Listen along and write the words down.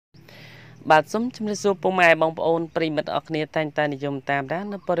បាទសូមជម្រាបសួរពុកម៉ែបងប្អូនប្រិមិត្តអរគ្នាតែងតែនិយមតាមដាន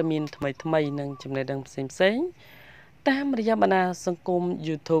នៅព័ត៌មានថ្មីនិងចំណេះដឹងផ្សេងៗតាមរយៈបណ្ដាសង្គម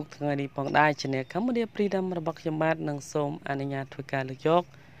YouTube ថ្ងៃនេះផងដែរជាអ្នក Cambodia Freedom របស់ខ្ញុំបាទនឹងសូមអនុញ្ញាតធ្វើការលើកយក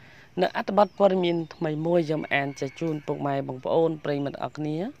នៅអត្ថបទព័ត៌មានថ្មីមួយខ្ញុំអានចែកជូនពុកម៉ែបងប្អូនប្រិមិត្តអរគ្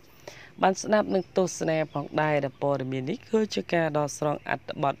នាបានស្ដាប់នឹងទស្សនាផងដែរដែលព័ត៌មាននេះគឺជាការដកស្រង់អត្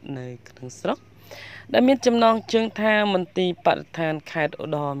ថបទនៅក្នុងស្រុកដែលមានចំណងជើងថាមន្ទីរបរិស្ថានខេត្តឧ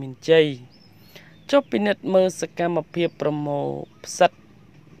ត្តរមានជ័យចុះពិនិត្យមើលសកម្មភាពប្រមូលផ្សិត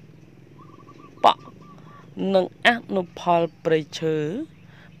បកនិងអនុផលព្រៃឈើ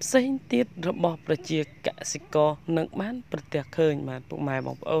ផ្សេងទៀតរបស់ប្រជាកសិករនឹងបានប្រទះឃើញបាទពុកម៉ែប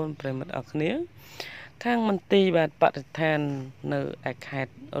ងប្អូនប្រិមិត្តអរគ្នាខាងមន្ទីរបាទបរិស្ថាននៅឯខេត្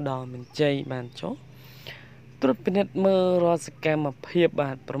តឧត្តរមានជ័យបានចុះត្រួតពិនិត្យមើលរាល់សកម្មភាព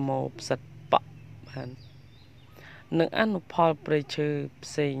បាទប្រមូលផ្សិតបកបាទនិងអនុផលព្រៃឈើ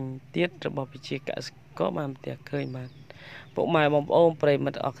ផ្សេងទៀតរបស់ប្រជាកសិករបានប្រទះឃើញបាទពុកម៉ែបងប្អូនប្រិមិ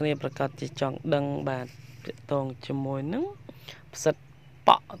ត្តអរគ្នាប្រកាសជាចង់ដឹងបាទទាក់ទងជាមួយនឹងផ្សិតប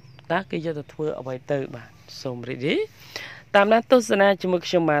កតើគេយកទៅធ្វើអ្វីទៅបាទសូមរីករាយតាមដានទស្សនាជាមួយ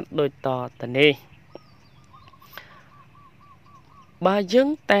ខ្ញុំបាទដូចតទៅនេះបើយើង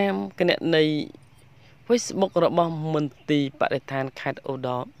តាមគណនី Facebook របស់មន្ទីរបរិស្ថានខេត្តឧត្ត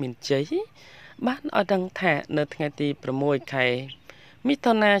រមានជ័យបានឲ្យដឹងថានៅថ្ងៃទី6ខែមិ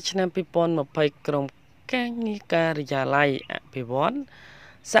ថុនាឆ្នាំ2020ក្រុមការងារការិយាល័យអភិវឌ្ឍ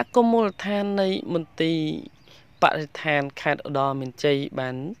សហគមន៍មូលដ្ឋាននៃមន្ទីរបរិស្ថានខេត្តឧត្តរមានជ័យបា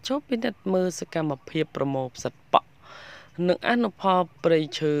នចូលពិនិត្យមើលសកម្មភាពប្រមូលផ្សិតបកនិងអនុផលព្រៃ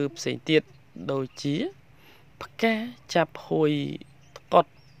ឈើផ្សេងទៀតដូចជាផ្កាចាប់ហួយថ្កុត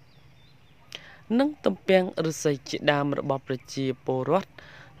និងទំពាំងឫស្សីជាដើមរបស់ប្រជាពលរដ្ឋ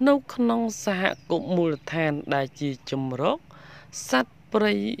នៅក្នុងសហគមន៍មូលដ្ឋានដែលជាជំរកសត្វព្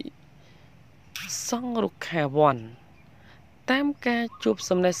រៃសង្ឃរុក្ខាវ័នតាមការជួប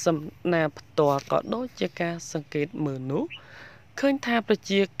សំណេះសំណាលផ្ទាល់ក៏ដូចជាការសង្កេតមើលនោះឃើញថាប្រ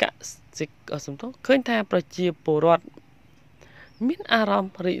ជាពលរដ្ឋមានអារម្ម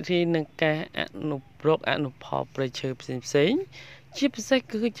ណ៍រីករាយនឹងការអនុផលព្រៃឈើផ្សេងៗជាពិសេស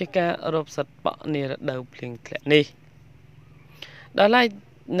គឺជាការរកសត្វបក់នារដូវភ្លៀងធ្លាក់នេះដល់ឡែក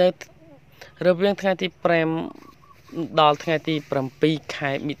នៅរវាងថ្ងៃទី5ដល់ថ្ងៃទី7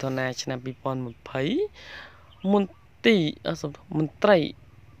ខែមិថុនាឆ្នាំ2020មន្ត្រី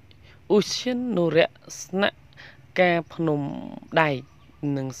ឧស្សាហនុរក្សស្នាក់ការភ្នំដែក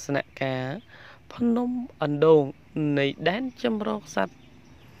និងស្នាក់ការភ្នំអណ្ដូងនៃដែនចម្រុះសត្វ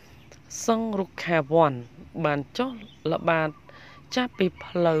សង្ឃរុក្ខាវ័នបានចុះល្បាតចាប់ពី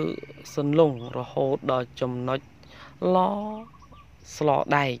ផ្លូវសន្លង់រហូតដល់ចំណុចឡស្ល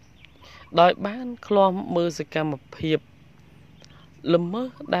ដែកដោយបានឃ្លាំមើលសកម្មភាពល្មើស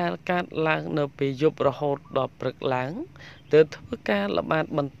ដែលកើតឡើងនៅពេលយប់រហូតដល់ព្រឹកឡើងទើបធ្វើការល្បាត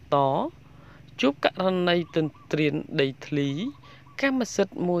បន្តជួបករណីទន្ទ្រានដីធ្លីកម្មសិទ្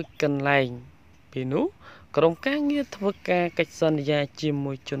ធិមួយកន្លែងពីនោះក្រុមការងារធ្វើការកិច្ចសន្យាជា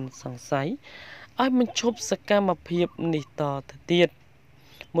មួយជនសង្ស័យឲ្យបញ្ឈប់សកម្មភាពនេះតទៅទៀត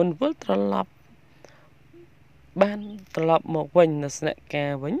មុនវិលត្រឡប់មកវិញនៅស្នាក់កា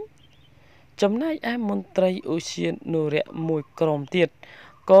រវិញចំណែកឯមន្ត្រីឧស្សាហនុរក្សមួយក្រុមទៀត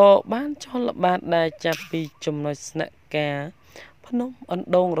ក៏បានចុះល្បាតដែលចាប់ពីចំណុចស្នាក់ការភ្នំអណ្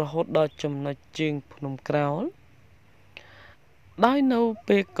ដូងរហូតដល់ចំណុចជើងភ្នំក្រោលដោយនៅ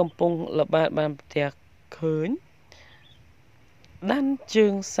ពេលកំពុងល្បាតបានប្រទះឃើញដានជើ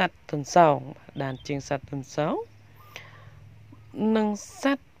ងសត្វទន្សោងនិងស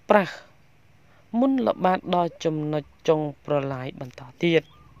ត្វប្រាសមុនល្បាតដល់ចំណុចចុងប្រឡាយបន្តទៀត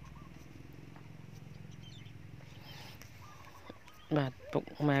បាទពុក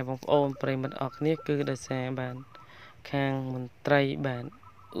ម៉ែបងប្អូនប្រិមិត្តអរគ្នាគឺដោយសារបានខាងមន្ត្រីបាន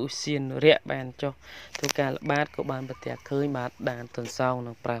ឧស្សាហនុរក្សបានចុះធ្វើការល្បាតក៏បានប្រទះឃើញបាទដានទន្សោង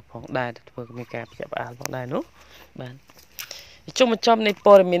និងប្រាសផងដែរធ្វើមានការភ្ជាប់ផ្អើលផងដែរនោះបាទជុំបញ្ចប់នៃ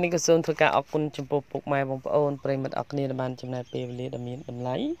ព័ត៌មាននេះក៏សូមធ្វើការអរគុណចំពោះពុកម៉ែបងប្អូនប្រិមិត្តអរគ្នាដែលបានចំណាយពេលវេលាដ៏មានតម្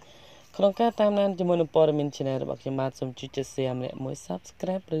លៃក្នុងការតាមដានជាមួយនឹងព័ត៌មាន Channel របស់ខ្ញុំបាទសូមជួយចុច Share ម្នាក់មួយ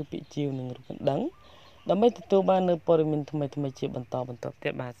Subscribe ឬពាក្យជាវនឹងរូបកណ្ដឹងដើម្បីទទួលបាននូវព័ត៌មានថ្មីៗជាបន្តទៀ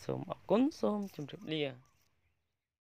តបាទសូមអរគុណសូមជម្រាបលា